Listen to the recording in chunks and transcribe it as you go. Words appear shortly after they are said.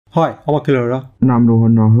Hi, I'm Akhil Arora. I'm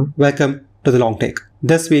Rohan Nahar. Welcome to The Long Take.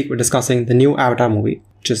 This week we're discussing the new Avatar movie,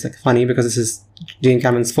 which is funny because this is James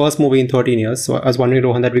Cameron's first movie in 13 years. So I was wondering,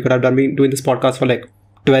 Rohan, that we could have been doing this podcast for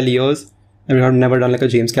 12 years and we have never done a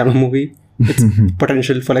James Cameron movie. It's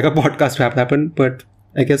potential for a podcast to have happen, but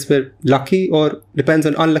I guess we're lucky, or depends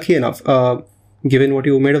on unlucky enough, given what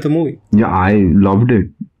you made of the movie. Yeah, I loved it.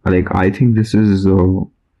 I think this is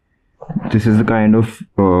the kind of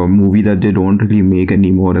movie that they don't really make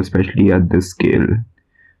anymore, especially at this scale.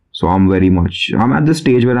 So I'm at the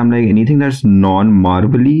stage where I'm anything that's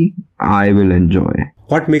non-Marvel-y, I will enjoy.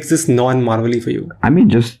 What makes this non-Marvel-y for you? I mean,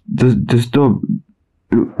 just the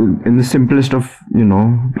in the simplest of, in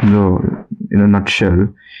a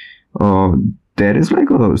nutshell, there is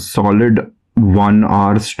a solid 1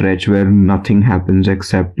 hour stretch where nothing happens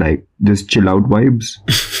except just chill out vibes.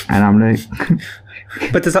 And I'm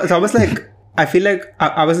but it's almost I feel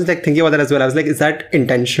I was thinking about that as well. I was is that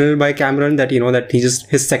intentional by Cameron, that that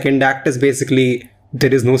his second act is basically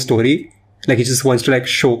there is no story, he just wants to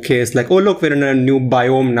showcase oh look, we're in a new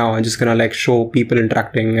biome now, and just gonna show people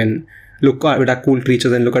interacting and look at our cool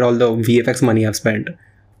creatures and look at all the VFX money I've spent?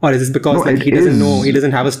 Or is this because he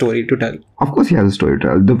doesn't have a story to tell? Of course he has a story to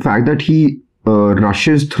tell. The fact that he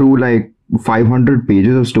rushes through 500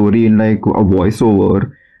 pages of story in a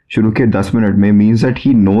voiceover शुरू के 10 minutes में means that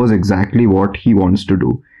he knows exactly what he wants to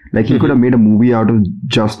do. He could have made a movie out of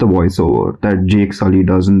just the voiceover that Jake Sully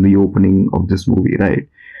does in the opening of this movie, right?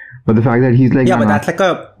 But the fact that he's yeah, but that's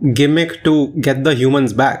a gimmick to get the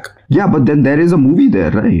humans back. Yeah, but then there is a movie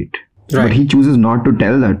there, right? But he chooses not to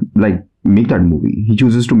tell that, make that movie. He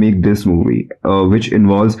chooses to make this movie, which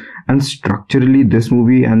involves, and structurally this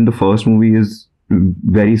movie and the first movie is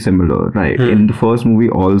very similar, right? In the first movie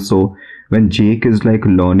also, when Jake is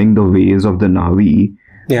learning the ways of the Na'vi,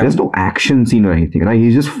 there's no action scene or anything, right?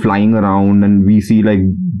 He's just flying around and we see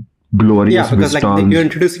glorious because vistas. you're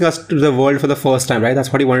introducing us to the world for the first time, right?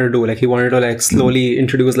 That's what he wanted to do. He wanted to slowly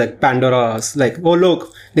introduce Pandora's, oh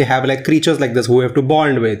look, they have creatures like this who we have to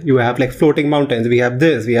bond with. You have floating mountains, we have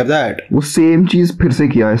this, we have that. वो same चीज फिर से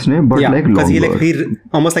किया इसने, but because longer. he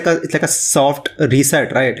almost it's a soft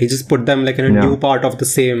reset, right? He just put them in a new part of the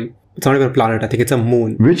same. It's not even a planet, I think it's a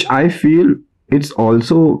moon. Which I feel it's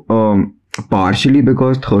also partially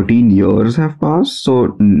because 13 years have passed.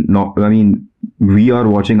 So, we are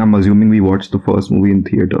watching, I'm assuming we watched the first movie in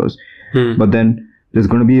theaters. But then there's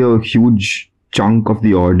going to be a huge chunk of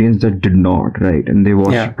the audience that did not, right? And they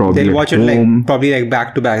watched probably they'll watch home. It probably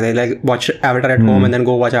back to back. They watch Avatar at home and then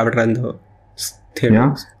go watch Avatar in the theaters.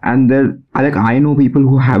 Yeah, and then I know people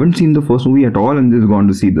who haven't seen the first movie at all and they've gone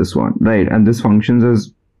to see this one, right? And this functions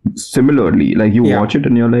as similarly, you watch it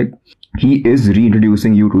and you're he is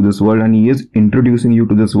reintroducing you to this world and he is introducing you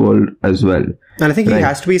to this world as well. And I think he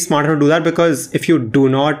has to be smarter to do that, because if you do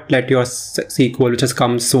not let your sequel, which has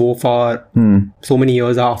come so far, so many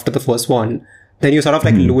years after the first one, then you're sort of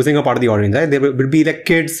losing a part of the audience, right? There will be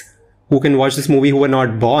kids who can watch this movie who were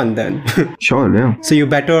not born then. Sure, yeah. So you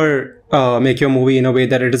better make your movie in a way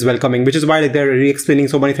that it is welcoming, which is why they're re-explaining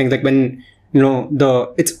so many things. When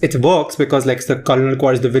it works because the Colonel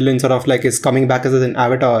Quads, the villain sort of is coming back as an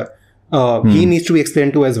avatar. He needs to be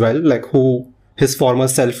explained to as well, who his former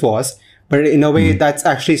self was. But in a way, that's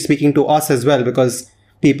actually speaking to us as well, because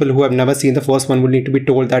people who have never seen the first one will need to be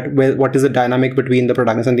told that what is the dynamic between the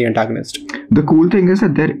protagonist and the antagonist. The cool thing is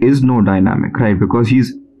that there is no dynamic, right? Because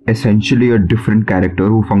he's essentially a different character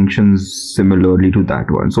who functions similarly to that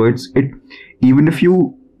one. So it even if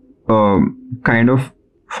you kind of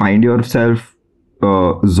find yourself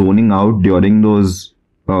zoning out during those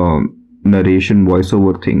narration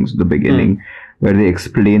voiceover things at the beginning, where they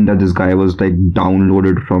explain that this guy was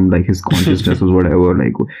downloaded from his consciousness or whatever,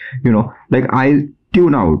 I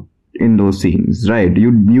tune out in those scenes, right?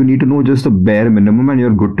 You need to know just the bare minimum and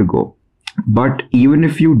you're good to go. But even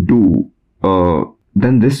if you do,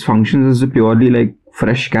 then this functions as a purely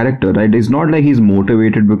fresh character, right? It's not he's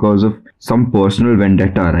motivated because of some personal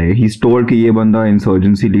vendetta, right? He's told कि ये बंदा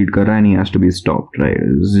insurgency lead कर रहा है and he has to be stopped, right?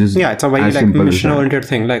 It's just it's a very mission-oriented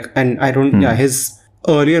thing. And I don't, his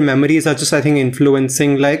earlier memories are just, I think,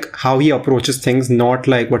 influencing how he approaches things, not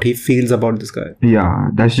what he feels about this guy. Yeah,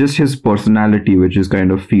 that's just his personality, which is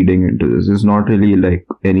kind of feeding into this. It's not really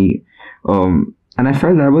any, and I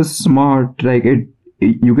felt that was smart.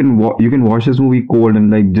 You can watch this movie cold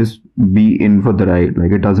and just be in for the ride.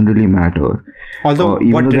 It doesn't really matter. Although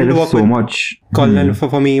what didn't work so much Colonel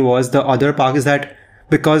for me was the other part is that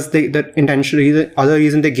because the other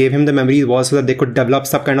reason they gave him the memories was so that they could develop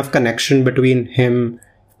some kind of connection between him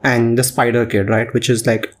and the spider kid, right? Which is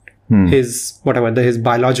his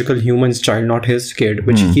biological human's child, not his kid,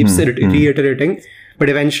 which he keeps reiterating. but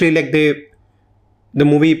eventually like the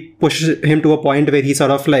movie pushes him to a point where he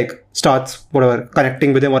sort of like starts whatever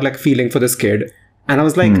connecting with him or like feeling for this kid. And I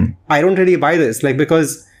was like, I don't really buy this, like,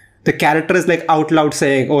 because the character is like out loud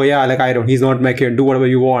saying, oh yeah, like he's not my kid, do whatever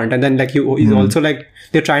you want. And then like he's also like,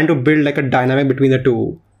 they're trying to build like a dynamic between the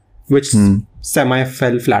two, which semi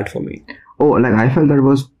fell flat for me. Oh, like I felt that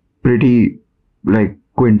was pretty like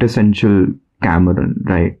quintessential Cameron,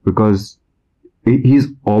 right? Because he's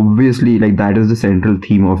obviously like, that is the central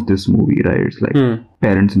theme of this movie, right? It's like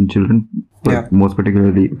parents and children, but most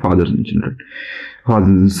particularly fathers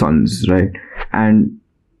and sons, right? And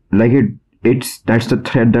like that's the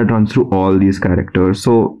thread that runs through all these characters.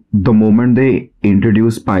 So the moment they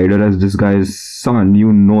introduce Spider as this guy's son,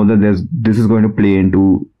 you know that this is going to play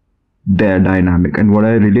into their dynamic. And what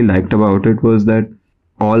I really liked about it was that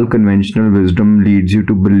all conventional wisdom leads you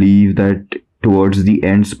to believe that towards the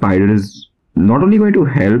end, Spider is not only going to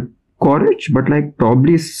help Quaritch, but like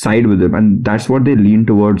probably side with him. And that's what they lean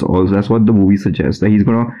towards also. That's what the movie suggests, that he's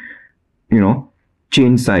gonna,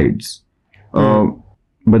 change sides.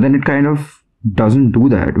 But then it kind of doesn't do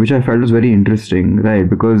that, which I felt was very interesting, right?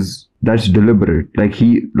 Because that's deliberate.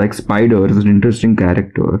 Like Spider is an interesting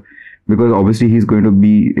character because obviously he's going to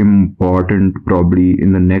be important probably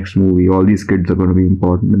in the next movie. All these kids are going to be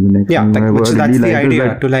important in the next movie. Yeah, that's the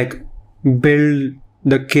idea, to like build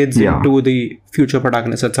the kids into the future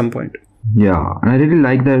protagonists at some point. Yeah, and I really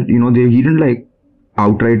like that, he didn't like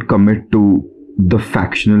outright commit to the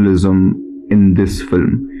factionalism in this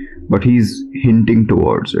film, but he's hinting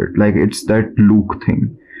towards it. Like, it's that Luke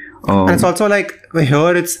thing. And it's also like,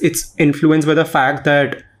 here it's influenced by the fact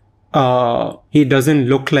that he doesn't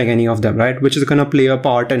look like any of them, right? Which is going to play a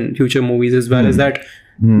part in future movies as well, is that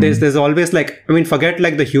there's always like, I mean, forget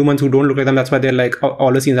like the humans who don't look like them, that's why they're like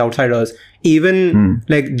always seen as outsiders. Even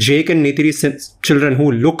like Jake and Neytiri's children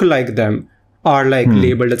who look like them are like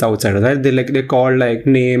labeled as outsiders, right? They're called like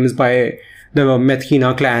names by the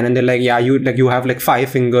Methkina clan, and they're like, yeah, you have like 5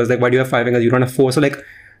 fingers, like why do you have 5 fingers, you don't have 4? So like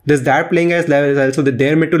there's that playing as level as well, so that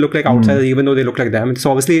they're meant to look like outsiders even though they look like them.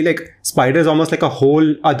 So obviously like Spider is almost like a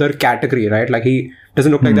whole other category, right? Like he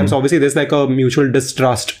doesn't look like them, so obviously there's like a mutual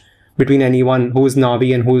distrust between anyone who's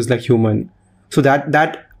Na'vi and who's like human. So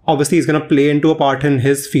that obviously is going to play into a part in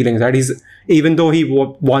his feelings, right? He's, even though he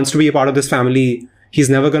wants to be a part of this family, he's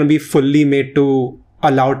never going to be fully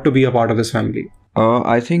allowed to be a part of this family.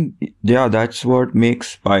 I think, yeah, that's what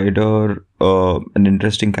makes Spider an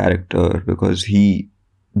interesting character, because he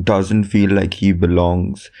doesn't feel like he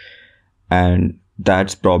belongs, and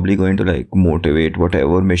that's probably going to like motivate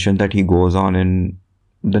whatever mission that he goes on in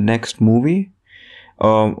the next movie.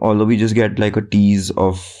 Although we just get like a tease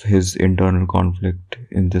of his internal conflict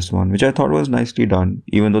in this one, which I thought was nicely done,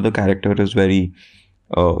 even though the character is very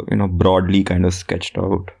broadly kind of sketched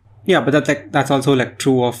out. Yeah, but that's also like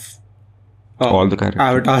true of all the characters.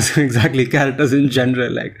 Avatars, exactly, characters in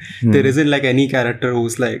general. Like there isn't like any character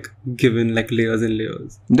who's like given like layers and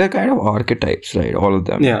layers. They're kind of archetypes, right? All of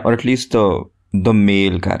them. Yeah. Or at least the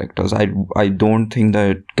male characters. I don't think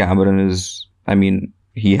that Cameron is, I mean,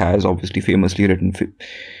 he has obviously famously written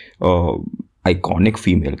iconic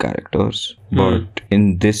female characters, but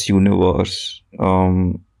in this universe,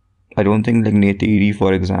 I don't think like Neytiri,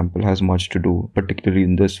 for example, has much to do, particularly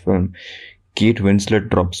in this film. Kate Winslet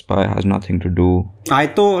drops by, has nothing to do. I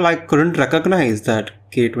though like couldn't recognize that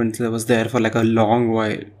Kate Winslet was there for like a long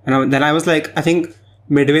while, and then I was like, I think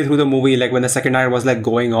midway through the movie, like when the second hour was like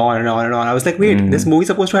going on and on and on, I was like, wait, this movie's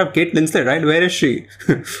supposed to have Kate Winslet, right? Where is she?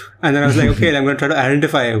 And then I was like, okay, I'm going to try to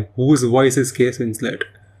identify whose voice is Kate Winslet.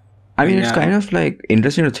 I mean, it's kind of like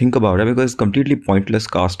interesting to think about it, because it's completely pointless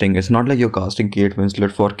casting. It's not like you're casting Kate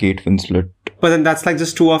Winslet for Kate Winslet. But then that's like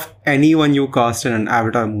just true of anyone you cast in an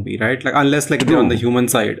Avatar movie, right? Like unless like they're on the human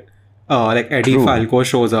side, like Eddie Falco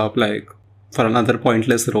shows up like for another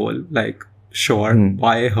pointless role, like sure,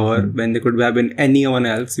 why her when they could have been anyone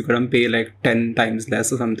else? You couldn't pay like 10 times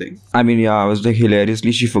less or something. I mean, yeah, I was like,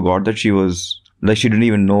 hilariously, she forgot that she was like, she didn't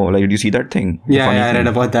even know. Like, did you see that thing? Yeah, I read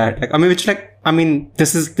about that. Like, I mean,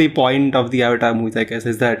 this is the point of the Avatar movies, I guess,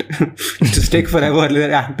 is that just take forever.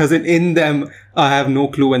 The actors in them have no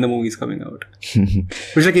clue when the movie's coming out.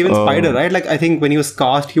 Which like even Spider, right? Like I think when he was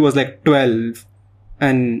cast, he was like 12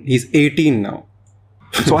 and he's 18 now.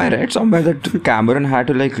 So I read somewhere that Cameron had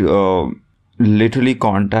to like literally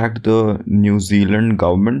contact the New Zealand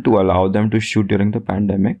government to allow them to shoot during the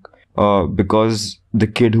pandemic, because the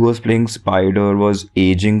kid who was playing Spider was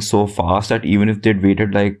aging so fast that even if they'd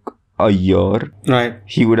waited like a year, right,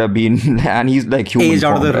 he would have been, and he's like human aged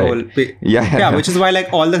out of the right? role. Yeah, which is why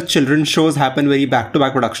like all the children's shows happen very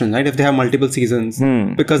back-to-back productions, right? If they have multiple seasons,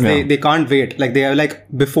 because they can't wait. Like they are like,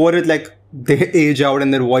 before it, like they age out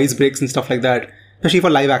and their voice breaks and stuff like that. Especially for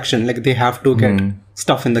live action, like they have to get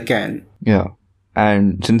stuff in the can. Yeah.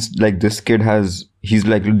 And since like this kid he's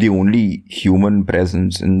like the only human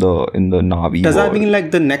presence in the Na'vi Does that world. mean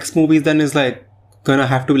like the next movies then is like gonna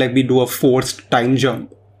have to like do a forced time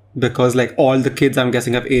jump? Because like all the kids, I'm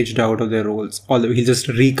guessing, have aged out of their roles. Although he'll just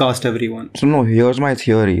recast everyone. So no, here's my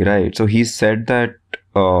theory, right? So he said that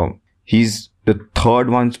he's the third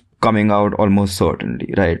one's coming out almost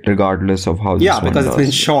certainly, right? Regardless of how this Yeah, one because it's does.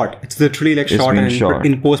 been shot. It's literally like shot been and shot.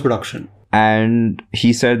 in post production. And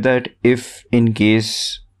he said that if in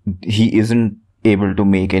case he isn't able to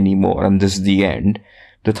make any more and this is the end,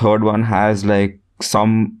 the third one has like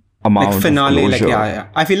some amount Like finale, of like closure. yeah.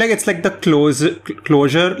 I feel like it's like the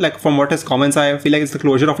closure. Like from what his comments, I feel like it's the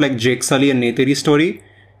closure of like Jake Sully and Neytiri's story,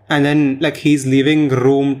 and then like he's leaving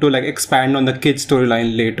room to like expand on the kid's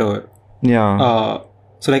storyline later. Yeah.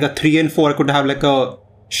 So like a 3 and 4 could have like a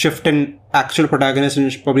shift in actual protagonist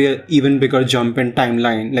and probably an even bigger jump in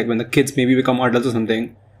timeline, like when the kids maybe become adults or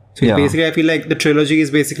something. So Yeah. basically, I feel like the trilogy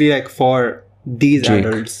is basically like for these Jake.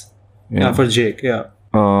 adults. Yeah. For Jake, yeah.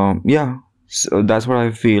 Yeah. So that's what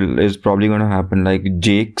I feel is probably going to happen. Like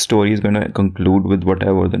Jake's story is going to conclude with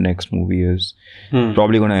whatever the next movie is.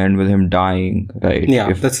 Probably going to end with him dying, right?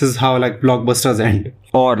 Yeah, this is how like blockbusters end.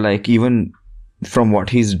 Or like even from what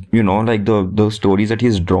he's, like the stories that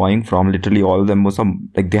he's drawing from, literally all of them was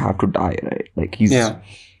like they have to die, right? Like he's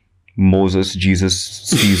Moses, Jesus,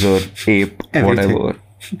 Caesar, ape, Everything. whatever.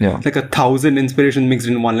 Yeah. Like 1,000 inspirations mixed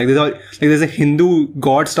in one. Like there's a Hindu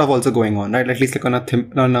god stuff also going on, right? At least like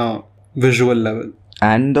on a visual level.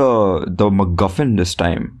 And the MacGuffin this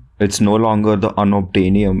time, it's no longer the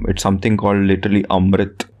unobtainium. It's something called literally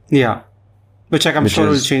Amrit. Yeah. Which like I'm sure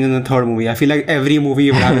will change in the third movie. I feel like every movie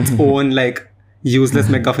will have its own like useless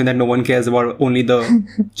MacGuffin that no one cares about, only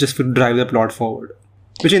just to drive the plot forward.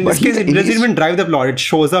 Which in this case, it doesn't even drive the plot. It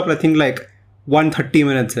shows up, I think, like 130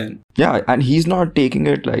 minutes in. Yeah, and he's not taking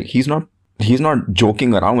it like he's not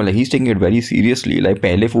joking around. Like he's taking it very seriously. Like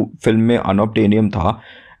pehle film mein unobtainium tha,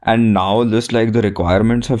 and now this like the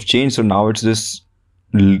requirements have changed. So now it's this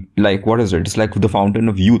like what is it? It's like the fountain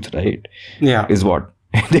of youth, right? Yeah. Is what.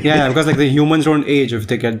 yeah, because like the humans don't age if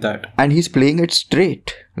they get that. And he's playing it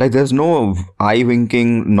straight. Like there's no eye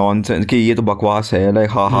winking nonsense. Ki ye to bakwas hai. Like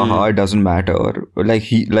ha, it doesn't matter.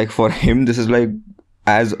 Like for him, this is like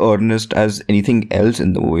as earnest as anything else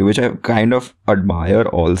in the movie, which I kind of admire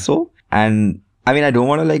also. And I mean, I don't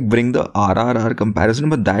want to like bring the RRR comparison,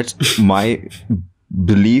 but that's my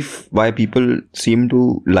belief why people seem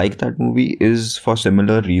to like that movie is for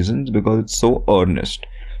similar reasons, because it's so earnest.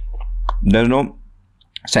 There's no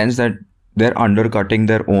sense that they're undercutting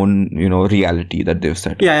their own, reality that they've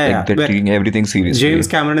set. Yeah. They're taking everything seriously. James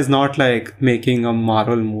Cameron is not like making a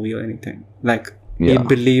Marvel movie or anything. Like he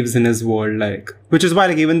believes in his world, like, which is why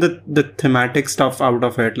like even the thematic stuff out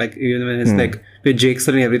of it, like even when it's like with Jake's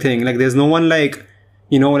and everything, like there's no one like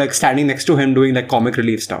like standing next to him doing like comic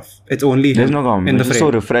relief stuff. It's only there's him no comic. in the It's frame.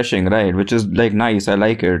 so refreshing, right? Which is like nice. I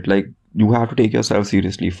like it. Like you have to take yourself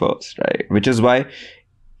seriously first, right? Which is why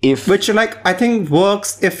which like I think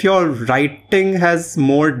works if your writing has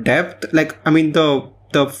more depth. Like I mean the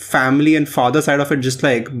family and father side of it just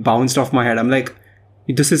like bounced off my head. I'm like,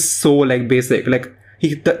 this is so like basic. Like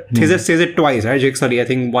he says it twice, right? Jake Sully, I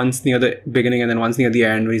think once near the beginning and then once near the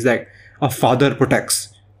end, where he's like, a father protects.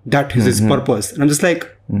 That is his purpose. And I'm just like,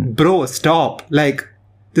 bro, stop. Like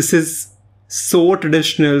this is so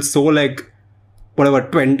traditional, so like whatever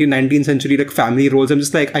 19th century like family roles. I'm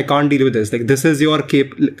just like, I can't deal with this. Like this is your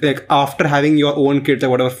like after having your own kids, like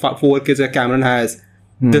whatever 4 kids that Cameron has,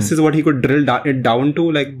 this is what he could drill it down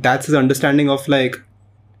to. Like that's his understanding of like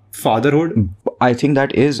fatherhood. I think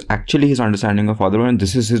that is actually his understanding of fatherhood, and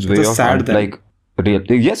this is his way of sad thing. like real.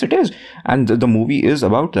 Yes, it is, and the movie is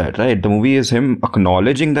about that, right? The movie is him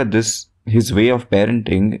acknowledging that his way of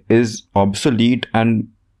parenting is obsolete and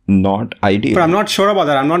not ideal. But I'm not sure about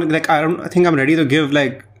that. I'm not like I think I'm ready to give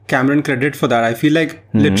like Cameron credit for that. I feel like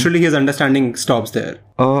literally his understanding stops there.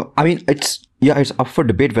 I mean, it's up for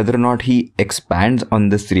debate whether or not he expands on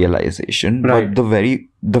this realization. Right. But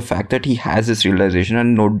the fact that he has this realization,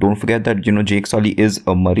 and don't forget that Jake Sully is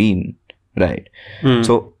a Marine, right?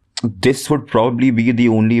 So this would probably be the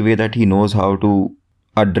only way that he knows how to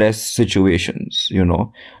address situations.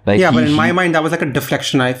 Like but in my mind that was like a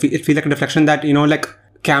deflection. It feels like a deflection that like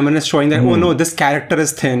Cameron is showing that oh no, this character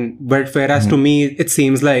is thin, but whereas to me it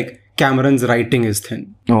seems like Cameron's writing is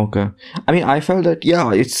thin. Okay. I mean, I felt that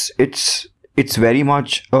it's very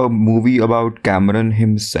much a movie about Cameron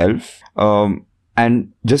himself,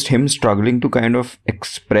 and just him struggling to kind of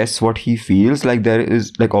express what he feels. Like there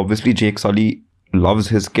is like obviously Jake Sully loves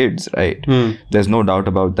his kids, right? There's no doubt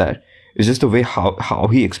about that. It's just the way how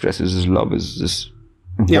he expresses his love is just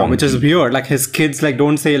Yeah, wonky. which is weird. Like his kids like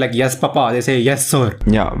don't say like yes papa, they say yes sir.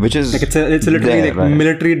 Yeah, which is Like it's literally there, like right?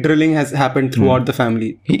 military drilling has happened throughout the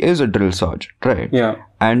family. He is a drill sergeant, right? Yeah.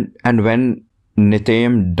 And when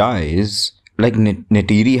Nitayam dies, like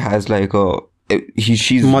Neytiri has like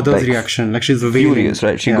she's Mother's like reaction, like she's furious,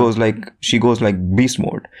 right? She Yeah. goes like beast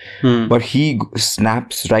mode, but he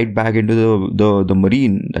snaps right back into the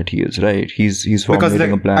marine that he is, right? He's Because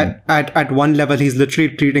formulating a like plan. at one level he's literally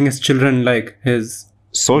treating his children like his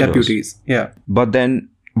Soldiers. deputies. Yeah. But then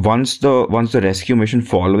once the rescue mission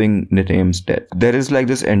following Nitayam's death, there is like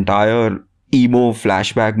this entire emo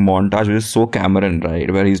flashback montage which is so Cameron,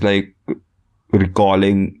 right? Where he's like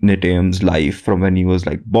recalling Nitayam's life from when he was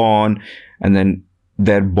like born, and then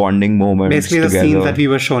their bonding moments Basically the together. scenes that we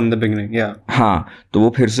were shown in the beginning. Yeah. हाँ, तो वो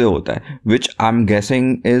फिर से होता है, which I'm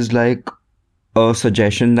guessing is like a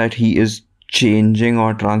suggestion that he is changing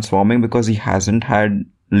or transforming because he hasn't had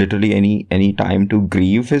literally any time to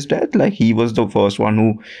grieve his death. Like he was the first one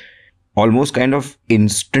who almost kind of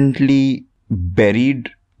instantly buried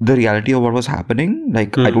the reality of what was happening.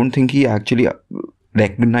 Like I don't think he actually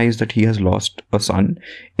recognized that he has lost a son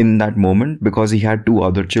in that moment because he had 2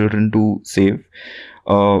 other children to save.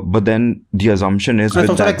 But then the assumption is And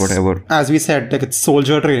with it's also that like, whatever. as we said, like it's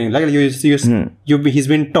soldier training. Like he's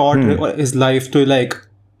been taught his life to like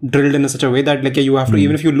drilled in such a way that like you have to,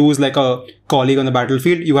 even if you lose like a colleague on the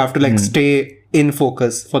battlefield, you have to like stay in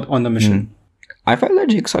focus on the mission. I felt that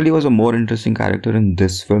Jake Sully was a more interesting character in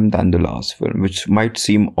this film than the last film, which might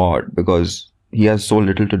seem odd because he has so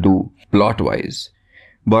little to do plot-wise.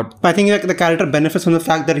 But I think like the character benefits from the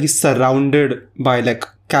fact that he's surrounded by like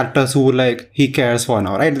characters who like he cares for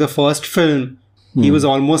now, right? The first film, he was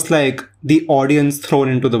almost like the audience thrown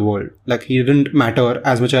into the world. Like he didn't matter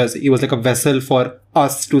as much as he was like a vessel for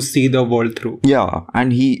us to see the world through. yeah,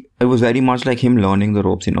 and it was very much like him learning the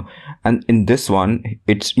ropes, And in this one,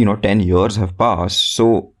 it's, 10 years have passed.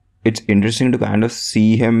 So it's interesting to kind of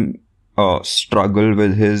see him struggle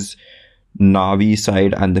with his Navi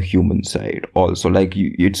side and the human side also. Like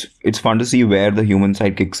it's fun to see where the human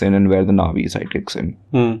side kicks in and where the Navi side kicks in.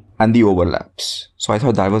 And the overlaps. So I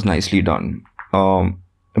thought that was nicely done.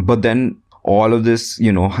 But then all of this,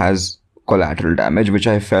 has collateral damage, which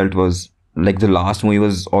I felt was like the last movie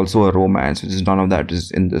was also a romance, which is none of that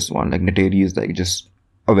is in this one. Like Neytiri is like just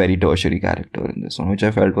a very tertiary character in this one, which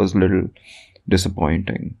I felt was a little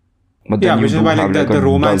disappointing. But then Which is why like the a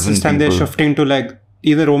romance dozen this time they're people- shifting to like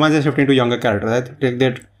even romance is shifting to younger characters. Right? Like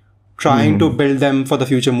they're trying to build them for the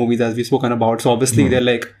future movies as we've spoken about. So obviously they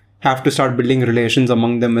like have to start building relations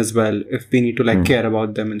among them as well if we need to like care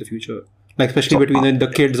about them in the future. Like especially between the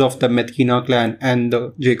kids of the Methkina clan and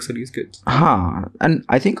the Jake Sully's kids. And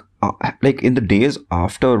I think like in the days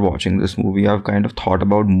after watching this movie, I've kind of thought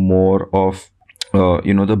about more of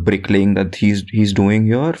the bricklaying that he's doing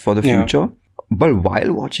here for the future. But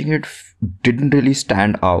while watching it, didn't really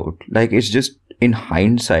stand out. Like it's just in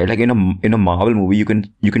hindsight, like in a Marvel movie, you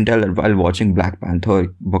can tell that while watching Black Panther,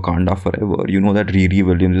 Wakanda Forever, that Riri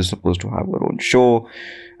Williams is supposed to have her own show,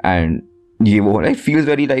 and it feels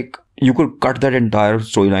very like you could cut that entire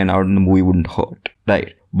storyline out and the movie wouldn't hurt,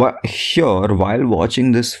 right? But here, while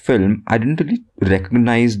watching this film, I didn't really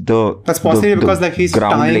recognize That's possibly because like he's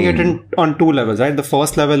tying it on 2 levels, right? The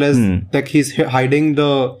first level is like he's hiding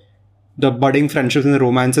the budding friendships and the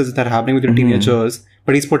romances that are happening with the teenagers,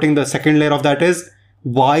 but he's putting the second layer of that is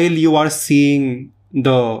while you are seeing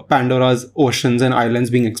the Pandora's oceans and islands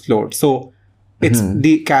being explored. So it's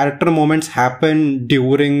the character moments happen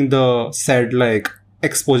during the said like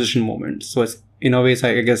exposition moments. So it's in a way, it's,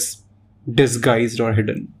 I guess, disguised or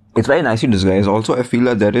hidden. It's very nicely disguised. Also, I feel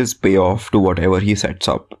that there is payoff to whatever he sets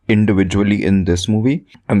up individually in this movie,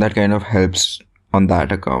 and that kind of helps on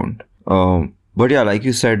that account. But yeah, like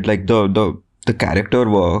you said, like the character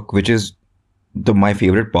work, which is my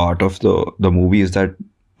favorite part of the movie, is that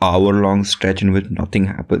hour-long stretch in which nothing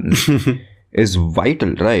happens. Is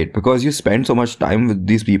vital, right? Because you spend so much time with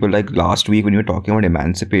these people. Like last week when you were talking about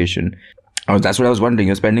emancipation, that's what I was wondering.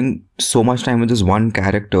 You're spending so much time with this one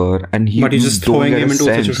character, and but you're just throwing him into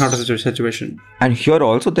a situation. And here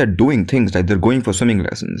also they're doing things like they're going for swimming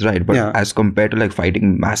lessons, right? But as compared to like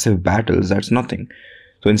fighting massive battles, that's nothing.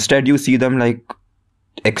 So instead you see them like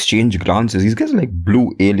exchange glances. These guys are like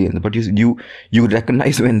blue aliens, but you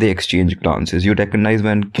recognize when they exchange glances. You recognize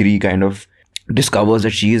when Kiri kind of discovers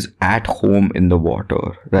that she is at home in the water,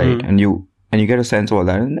 right? And you get a sense of all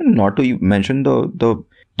that. And then not to mention the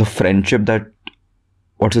friendship that,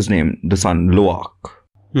 what's his name, the son Loak,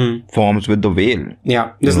 forms with the whale.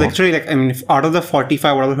 Yeah, there's know? literally like, I mean, if out of the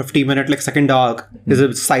 45 or 50-minute like second arc, there's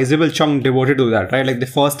a sizable chunk devoted to that, right? Like the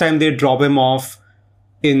first time they drop him off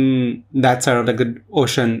in that side of like the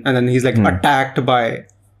ocean, and then he's like attacked by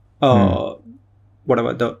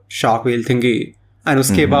whatever the shark whale thingy, and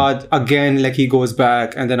uske baad again like he goes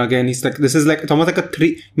back, and then again he's like, this is like, it's almost like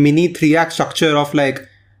a mini 3-act structure of like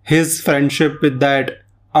his friendship with that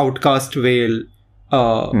outcast whale.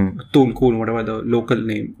 Tulkun, whatever the local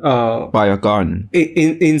name, Paya Khan.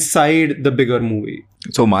 Inside the bigger movie.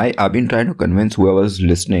 So I've been trying to convince whoever's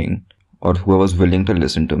listening or whoever's willing to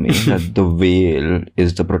listen to me that the whale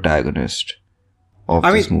is the protagonist of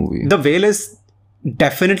this movie. The whale is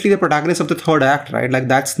definitely the protagonist of the third act, right? Like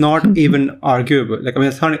that's not even arguable. Like, I mean,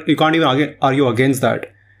 it's not, you can't even argue against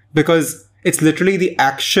that, because it's literally the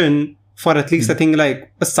action for at least I think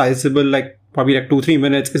like a sizable, like probably like 2-3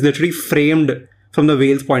 minutes is literally framed from the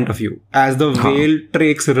whale's point of view, as the whale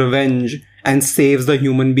takes revenge and saves the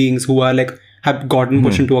human beings who are like have gotten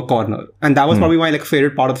pushed into a corner. And that was probably my like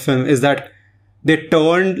favorite part of the film, is that they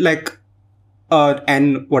turned like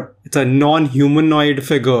it's a non-humanoid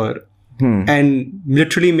figure and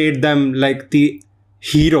literally made them like the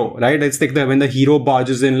hero, right? It's like when the hero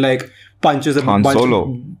barges in, like punches a Han bunch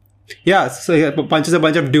Solo. yeah, so he punches a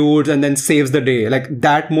bunch of dudes and then saves the day. Like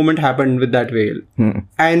that moment happened with that whale.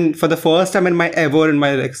 And for the first time in my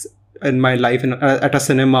life at a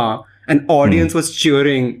cinema, an audience was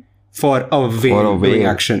cheering for a whale doing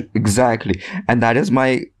action. Exactly. And that is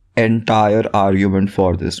my entire argument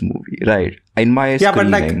for this movie, right? In my but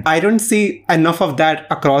screening, like I don't see enough of that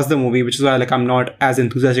across the movie, which is why like I'm not as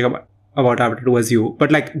enthusiastic about Avatar 2 as you.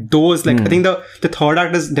 But like those, like I think the third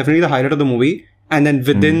act is definitely the highlight of the movie. And then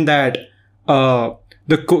within that,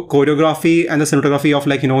 the choreography and the cinematography of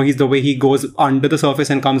like, you know, the way he goes under the surface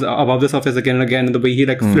and comes above the surface again and again, and the way he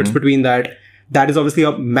like flits between that is obviously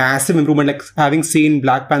a massive improvement. Like having seen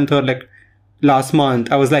Black Panther like last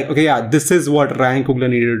month, I was like, okay, yeah, this is what Ryan Coogler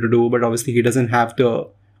needed to do, but obviously he doesn't have the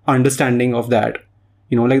understanding of that.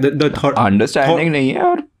 You know, like the third understanding nahi hai,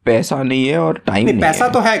 aur paisa nahi hai, aur time nahi hai.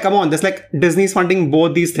 Paisa to hai, come on. There's like Disney's funding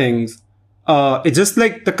both these things. It's just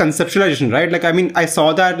like the conceptualization, right? Like, I mean, I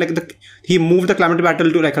saw that like he moved the Calamity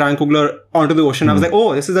Battle to like Ryan Coogler onto the ocean. I was like,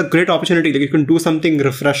 oh, this is a great opportunity. Like you can do something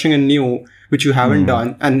refreshing and new, which you haven't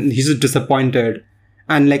done. And he's just disappointed.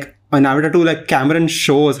 And like on Avatar 2, like Cameron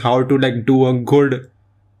shows how to like do a good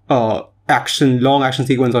long action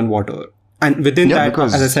sequence on water. And within that,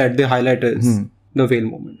 as I said, the highlight is the whale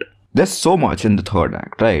moment. There's so much in the third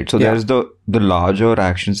act, right? So there's the larger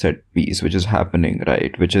action set piece which is happening,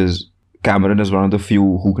 right? Which is Cameron is one of the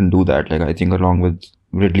few who can do that. Like I think along with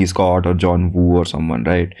Ridley Scott or John Woo or someone,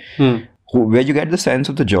 right? Where you get the sense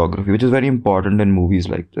of the geography, which is very important in movies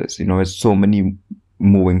like this. You know, it's so many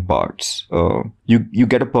moving parts. You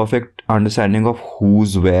get a perfect understanding of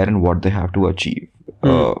who's where and what they have to achieve.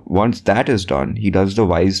 Once that is done, he does the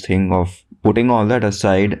wise thing of putting all that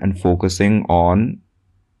aside and focusing on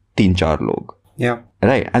 3-4 log. Yeah.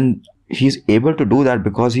 Right. And he's able to do that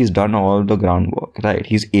because he's done all the groundwork, right?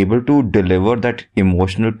 He's able to deliver that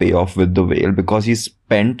emotional payoff with the whale because he's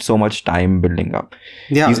spent so much time building up.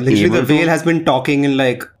 Yeah, he's literally the whale has been talking in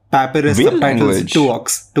like papyrus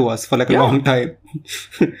subtitles to us for like a long time.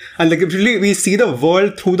 And like really we see the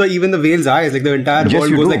world through even the whale's eyes. Like the entire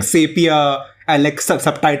world goes like sepia and like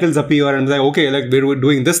subtitles appear and like, okay, like we're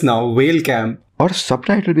doing this now, whale camp. Or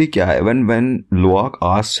subtitle bhi kya hai? When Loak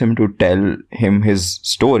asks him to tell him his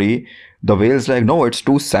story, the whale's like, no, it's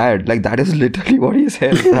too sad. Like that is literally what he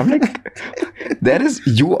said. I'm like,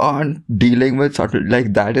 you aren't dealing with subtle,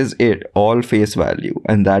 like that is it, all face value.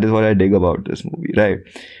 And that is what I dig about this movie, right?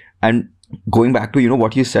 And going back to, you know,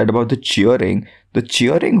 what you said about the cheering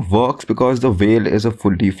works because the whale is a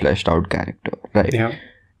fully fleshed out character, right? Yeah.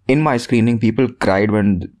 In my screening, people cried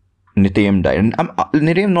when Nitayam died. And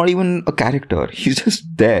Nitayam not even a character. He's just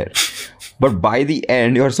there. But by the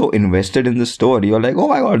end, you're so invested in the story. You're like, oh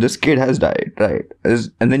my God, this kid has died, right?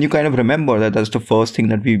 And then you kind of remember that that's the first thing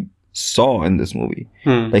that we saw in this movie.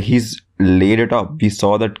 Like he's laid it up. We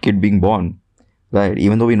saw that kid being born, right?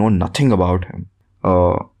 Even though we know nothing about him.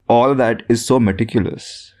 All of that is so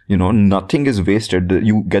meticulous. You know, nothing is wasted.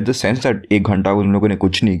 You get the sense that 1 ghanta un logon ne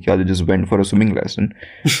kuch nahi kiya. They just went for a swimming lesson.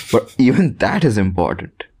 But even that is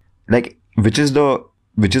important. Like, which is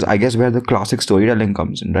I guess where the classic storytelling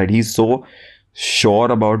comes in, right? He's so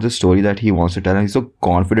sure about the story that he wants to tell and he's so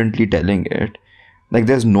confidently telling it. Like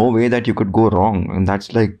there's no way that you could go wrong. And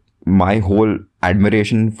that's like my whole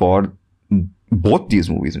admiration for both these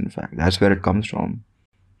movies, in fact. That's where it comes from.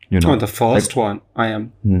 You know, the first one I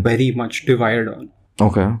am very much divided on.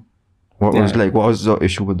 Okay. What was the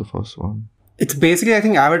issue with the first one? it's basically, I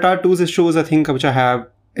think Avatar 2's issues, I think, which I have,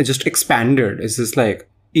 it just expanded. It's just like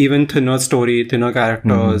even thinner story, thinner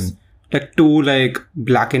characters, like too like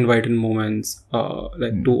black and white in moments,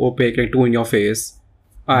 like too opaque, like too in your face.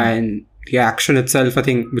 And the action itself, I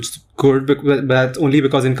think, which is good, but that's only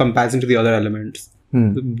because in comparison to the other elements,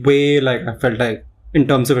 way like I felt like in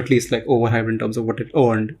terms of at least like overhyped in terms of what it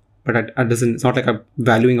earned. But it doesn't. It's not like I'm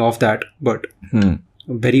valuing off that, but a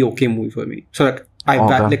very okay movie for me. So like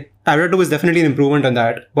like Avatar 2 is definitely an improvement on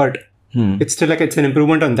that, but it's still like it's an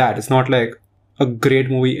improvement on that. It's not like a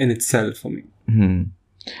great movie in itself for me.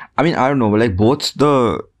 I mean, I don't know, like both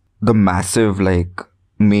the massive like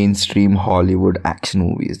mainstream Hollywood action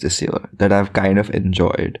movies this year that I've kind of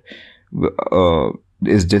enjoyed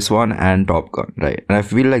is this one and Top Gun, right? And I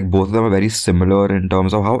feel like both of them are very similar in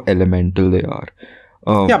terms of how elemental they are.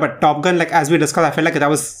 Yeah, but Top Gun, like as we discussed, I felt like that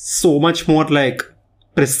was so much more like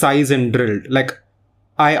precise and drilled. Like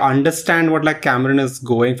I understand what like Cameron is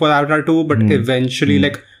going for Avatar 2, but eventually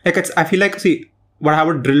like it's, I feel like, see, what I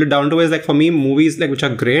would drill it down to is like for me, movies like which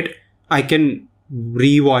are great, I can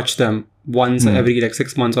rewatch them once every like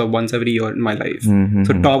 6 months or once every year in my life.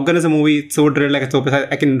 So Top Gun is a movie so drilled, like it's so precise,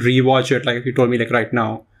 I can rewatch it like if you told me like right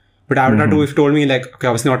now. But Avatar 2, if you told me like, okay,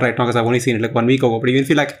 obviously not right now because I've only seen it like 1 week ago, but even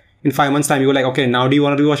feel like in 5 months time you were like, okay, now do you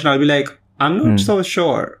want to rewatch it? I'll be like, I'm not so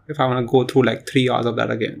sure if I want to go through like 3 hours of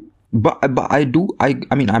that again. But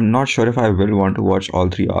I mean, I'm not sure if I will want to watch all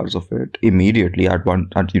 3 hours of it immediately at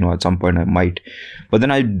some point I might. But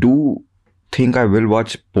then I do think I will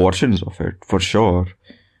watch portions of it for sure.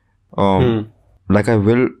 Like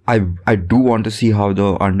I do want to see how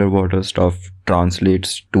the underwater stuff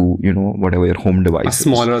translates to, whatever your home device is. A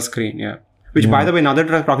smaller screen, yeah. Which, by the way, now that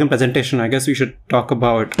we're talking presentation, I guess we should talk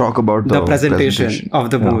about the presentation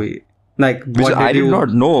of the movie. Like, which I did not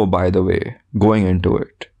know, by the way, going into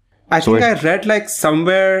it. I think I read like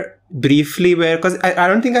somewhere briefly where, because I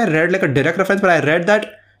don't think I read like a direct reference, but I read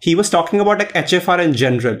that he was talking about like HFR in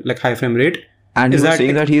general, like high frame rate. And he was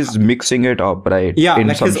saying that he's mixing it up, right? Yeah,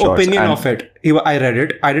 like his opinion of it. I read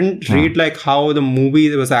it. I didn't read like how the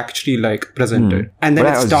movie was actually like presented. And then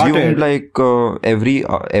it started. I assumed like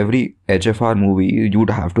every HFR movie, you'd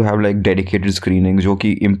have to have like dedicated screenings, which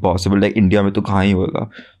is impossible. Like India mein to kahan hi hoga.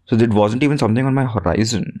 So it wasn't even something on my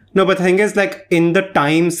horizon. No, but the thing is, like in the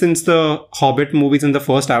time since the Hobbit movies and the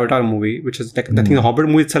first Avatar movie, which is like I think the Hobbit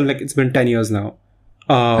movie itself, like it's been 10 years now.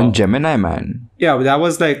 And Gemini Man. Yeah, that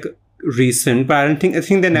was like recent, but I think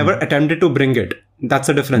they never attempted to bring it. That's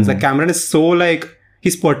the difference. Like Cameron is so like,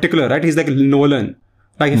 he's particular, right? He's like Nolan.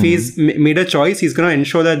 Like if he's made a choice, he's gonna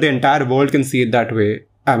ensure that the entire world can see it that way,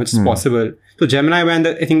 which is possible. So Gemini Man,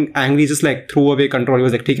 I think Ang Lee just like threw away control. He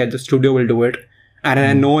was like, okay, the studio will do it. And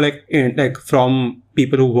I know like from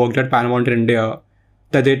people who worked at Paramount in India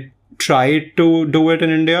that they tried to do it in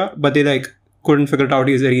India, but they like couldn't figure it out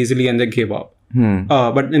very easily and they gave up.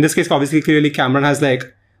 But in this case, obviously, clearly Cameron has like,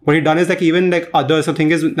 what he done is like even like others. So thing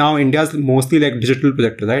is now India's mostly like digital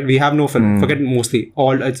projectors, right? We have no film. Forget mostly.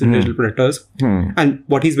 All it's digital projectors. And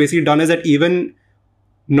what he's basically done is that even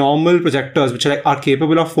normal projectors, which are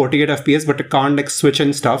capable of 48 FPS, but it can't like switch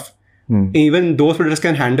and stuff. Even those projectors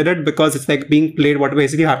can handle it because it's like being played. What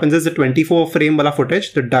basically happens is the 24 frame wala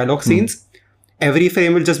footage, the dialogue scenes, every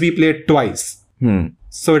frame will just be played twice.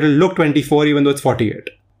 So it'll look 24 even though it's 48.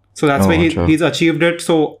 So that's why he's achieved it.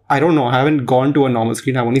 So I don't know. I haven't gone to a normal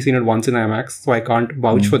screen. I've only seen it once in IMAX. So I can't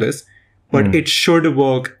vouch for this. But it should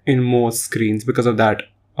work in most screens because of that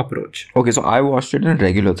approach. Okay, so I watched it in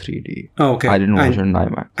regular 3D. Oh, okay. I didn't watch it in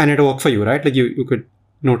IMAX. And it worked for you, right? Like you could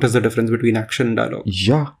notice the difference between action and dialogue.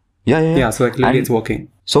 Yeah, so like clearly it's working.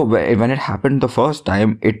 So when it happened the first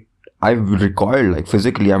time, I recoiled like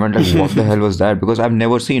physically. I went like, what the hell was that? Because I've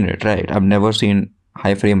never seen it, right? I've never seen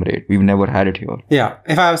high frame rate. We've never had it here. Yeah.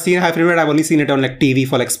 If I've seen high frame rate, I've only seen it on like TV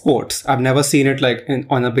for like sports. I've never seen it like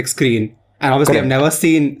on a big screen. And obviously I've never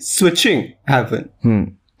seen switching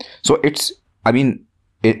happen. So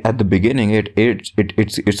at the beginning,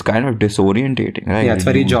 it's kind of disorientating, right? Yeah, it's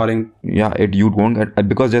very jarring. Yeah, you won't get,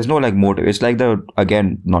 because there's no like motive. It's like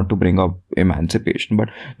again, not to bring up emancipation, but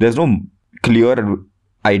there's no clear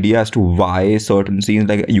idea as to why certain scenes,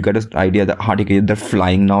 like you get an idea that they're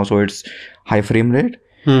flying now, so it's high frame rate.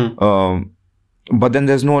 But then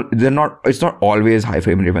it's not always high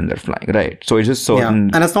frame rate when they're flying, right? So it's just certain.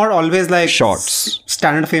 Yeah. And it's not always like shots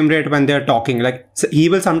standard frame rate when they're talking. Like so he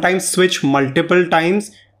will sometimes switch multiple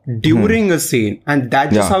times during a scene, and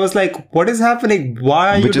that just I was like, what is happening? Why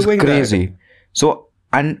are you doing that? Which is crazy.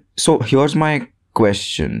 So here's my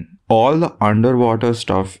question. All the underwater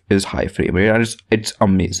stuff is high frame rate, and it's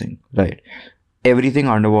amazing, right? Everything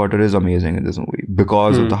underwater is amazing in this movie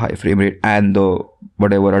because of the high frame rate and the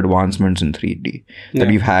whatever advancements in 3D that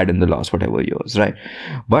we've had in the last whatever years, right?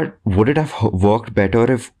 But would it have worked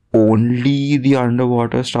better if only the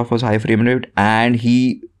underwater stuff was high frame rate and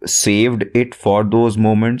he saved it for those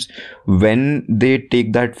moments when they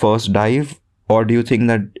take that first dive? Or do you think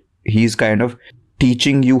that he's kind of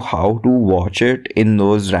teaching you how to watch it in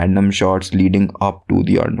those random shots leading up to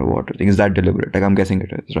the underwater thing? Is that deliberate? Like, I'm guessing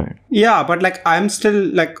it is, right? Yeah, but like I'm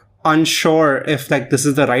still like unsure if like this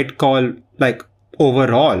is the right call, like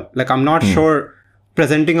overall. Like I'm not sure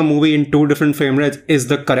presenting a movie in 2 different frame rates is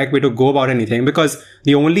the correct way to go about anything, because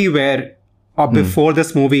the only where before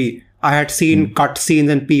this movie I had seen cut scenes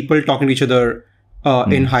and people talking to each other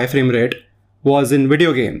in high frame rate was in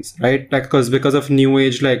video games, right? Like because of new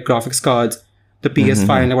age like graphics cards, the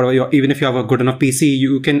PS5 and whatever, even if you have a good enough PC,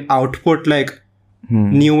 you can output like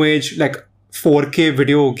new age like 4K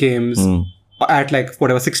video games at like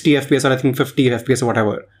whatever 60 FPS or I think 50 FPS or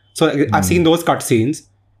whatever. So I've seen those cutscenes,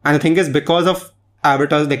 and the thing is, because of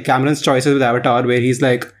Avatar's like Cameron's choices with Avatar, where he's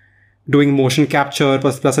like doing motion capture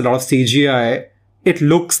plus a lot of CGI, it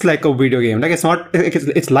looks like a video game. Like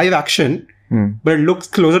it's live action, but it looks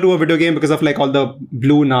closer to a video game because of like all the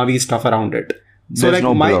blue Navi stuff around it. So There's like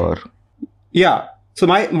no blur. Yeah. So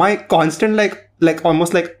my constant like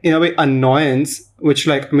almost like in a way annoyance, which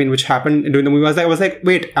happened during the movie, I was like,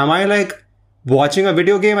 wait, am I like watching a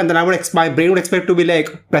video game? And then my brain would expect to be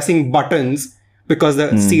like pressing buttons because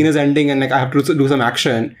the scene is ending and like I have to do some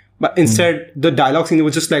action. But instead the dialogue scene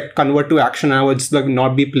would just like convert to action and I would just like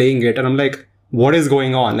not be playing it. And I'm like, what is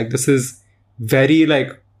going on? Like this is very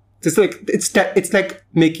like, it's like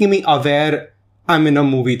making me aware I'm in a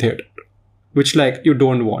movie theater, which like you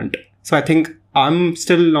don't want. So I think I'm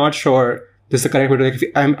still not sure this is the correct way to,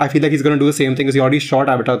 like, I feel like he's going to do the same thing because he already shot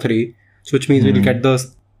Avatar 3, so which means we'll get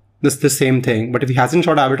the same thing. But if he hasn't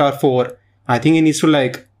shot Avatar 4, I think he needs to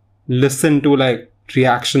like listen to like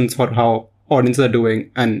reactions for how audiences are doing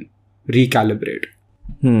and recalibrate.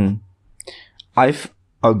 I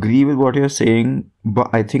agree with what you're saying, but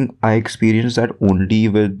I think I experienced that only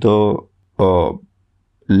with the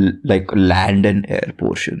like land and air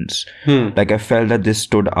portions. Like I felt that this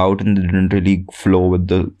stood out and didn't really flow with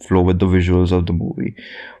the visuals of the movie.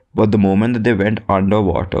 But the moment that they went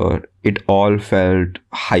underwater, it all felt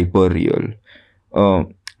hyper real.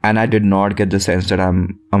 And I did not get the sense that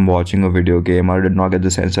I'm watching a video game, or I did not get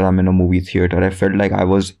the sense that I'm in a movie theater. I felt like I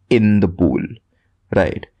was in the pool,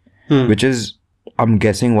 right? Which is, I'm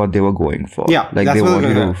guessing, what they were going for. Yeah, like that's they what want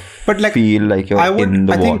you to but like, feel like you're in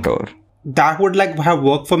the water. That would like have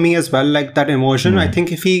worked for me as well, like that emotion. I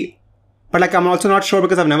think but like I'm also not sure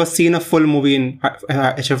because I've never seen a full movie in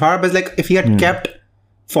HFR, but like if he had kept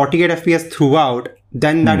 48 FPS throughout,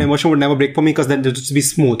 then that emotion would never break for me because then it would just be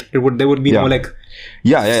smooth. There would be no like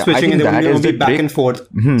switching, and there would be back and forth.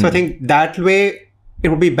 So I think that way it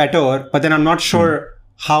would be better, but then I'm not sure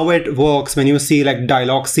how it works when you see like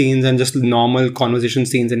dialogue scenes and just normal conversation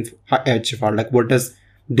scenes in HFR. Like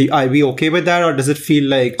are we okay with that, or does it feel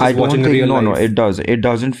like just watching real life? No, it does. It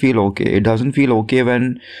doesn't feel okay. It doesn't feel okay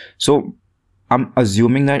when. So I'm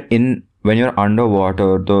assuming that when you're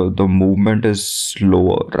underwater, the movement is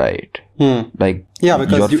slower, right? Like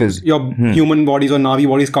because your human bodies or Navi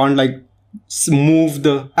bodies can't like move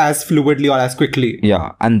as fluidly or as quickly.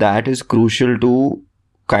 Yeah, and that is crucial to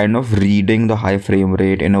kind of reading the high frame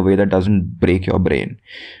rate in a way that doesn't break your brain.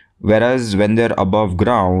 Whereas when they're above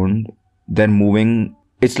ground, then moving.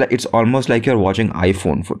 It's almost like you're watching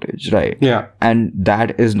iPhone footage, right? Yeah. And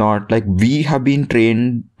that is not like, we have been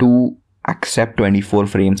trained to accept 24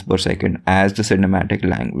 frames per second as the cinematic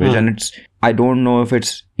language. And I don't know if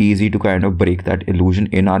it's easy to kind of break that illusion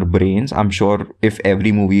in our brains. I'm sure if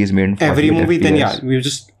every movie is made in 48 every movie, FPS,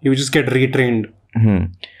 then you just get retrained.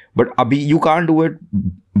 But Abhi, you can't do it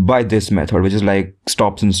by this method, which is like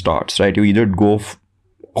stops and starts, right? You either go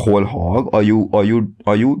whole hog or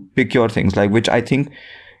you pick your things, like, which I think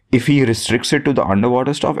if he restricts it to the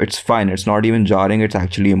underwater stuff, it's fine. It's not even jarring. It's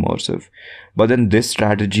actually immersive. But then this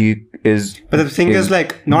strategy is... But the thing is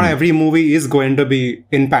like, not every movie is going to be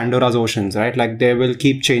in Pandora's oceans, right? Like they will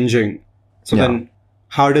keep changing. So then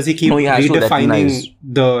how does he keep redefining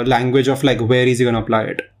the language of like, where is he going to apply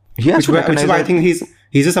it? Which is why I think he's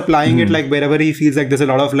just applying it like wherever he feels like there's a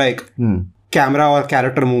lot of like camera or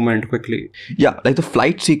character movement quickly. Yeah, like the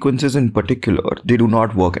flight sequences in particular, they do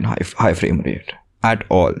not work in high frame rate at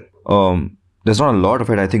all. There's not a lot of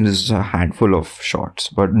it. I think there's a handful of shots,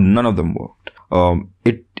 but none of them worked.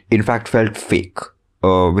 It in fact felt fake,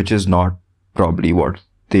 which is not probably what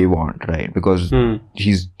they want, right? Because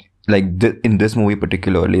he's like in this movie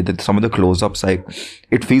particularly, that some of the close-ups, like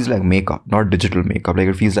it feels like makeup, not digital makeup. Like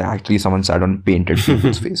it feels like actually someone sat on painted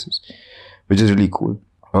people's faces, which is really cool.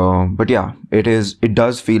 But yeah, it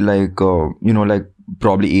does feel like like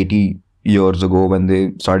probably 80 years ago when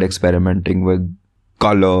they started experimenting with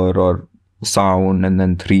color or sound and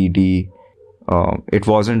then 3D. It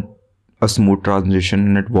wasn't a smooth transition,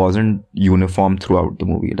 and it wasn't uniform throughout the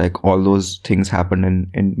movie. Like all those things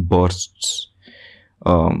happened in bursts,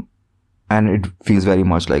 and it feels very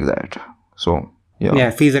much like that. So Yeah,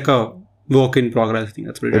 it feels like a work in progress. I think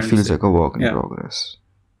that's what it feels like a work in progress.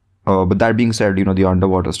 But that being said, the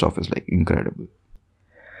underwater stuff is like incredible.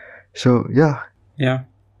 So yeah,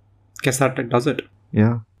 guess that does it.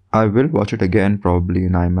 yeah, I will watch it again probably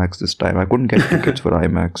in IMAX this time. I couldn't get tickets for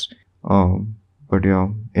IMAX. But yeah,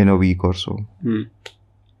 in a week or so.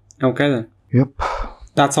 Okay then. Yep.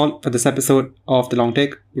 That's all for this episode of The Long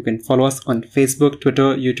Take. You can follow us on Facebook,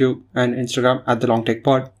 Twitter, YouTube, and Instagram at The Long Take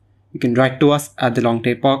Pod. You can write to us at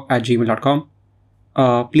thelongtakepod@gmail.com.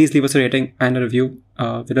 Please leave us a rating and a review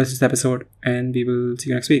with us this episode, and we will see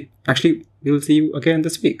you next week. Actually, we will see you again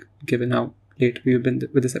this week, given how late we've been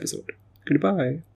with this episode. Goodbye.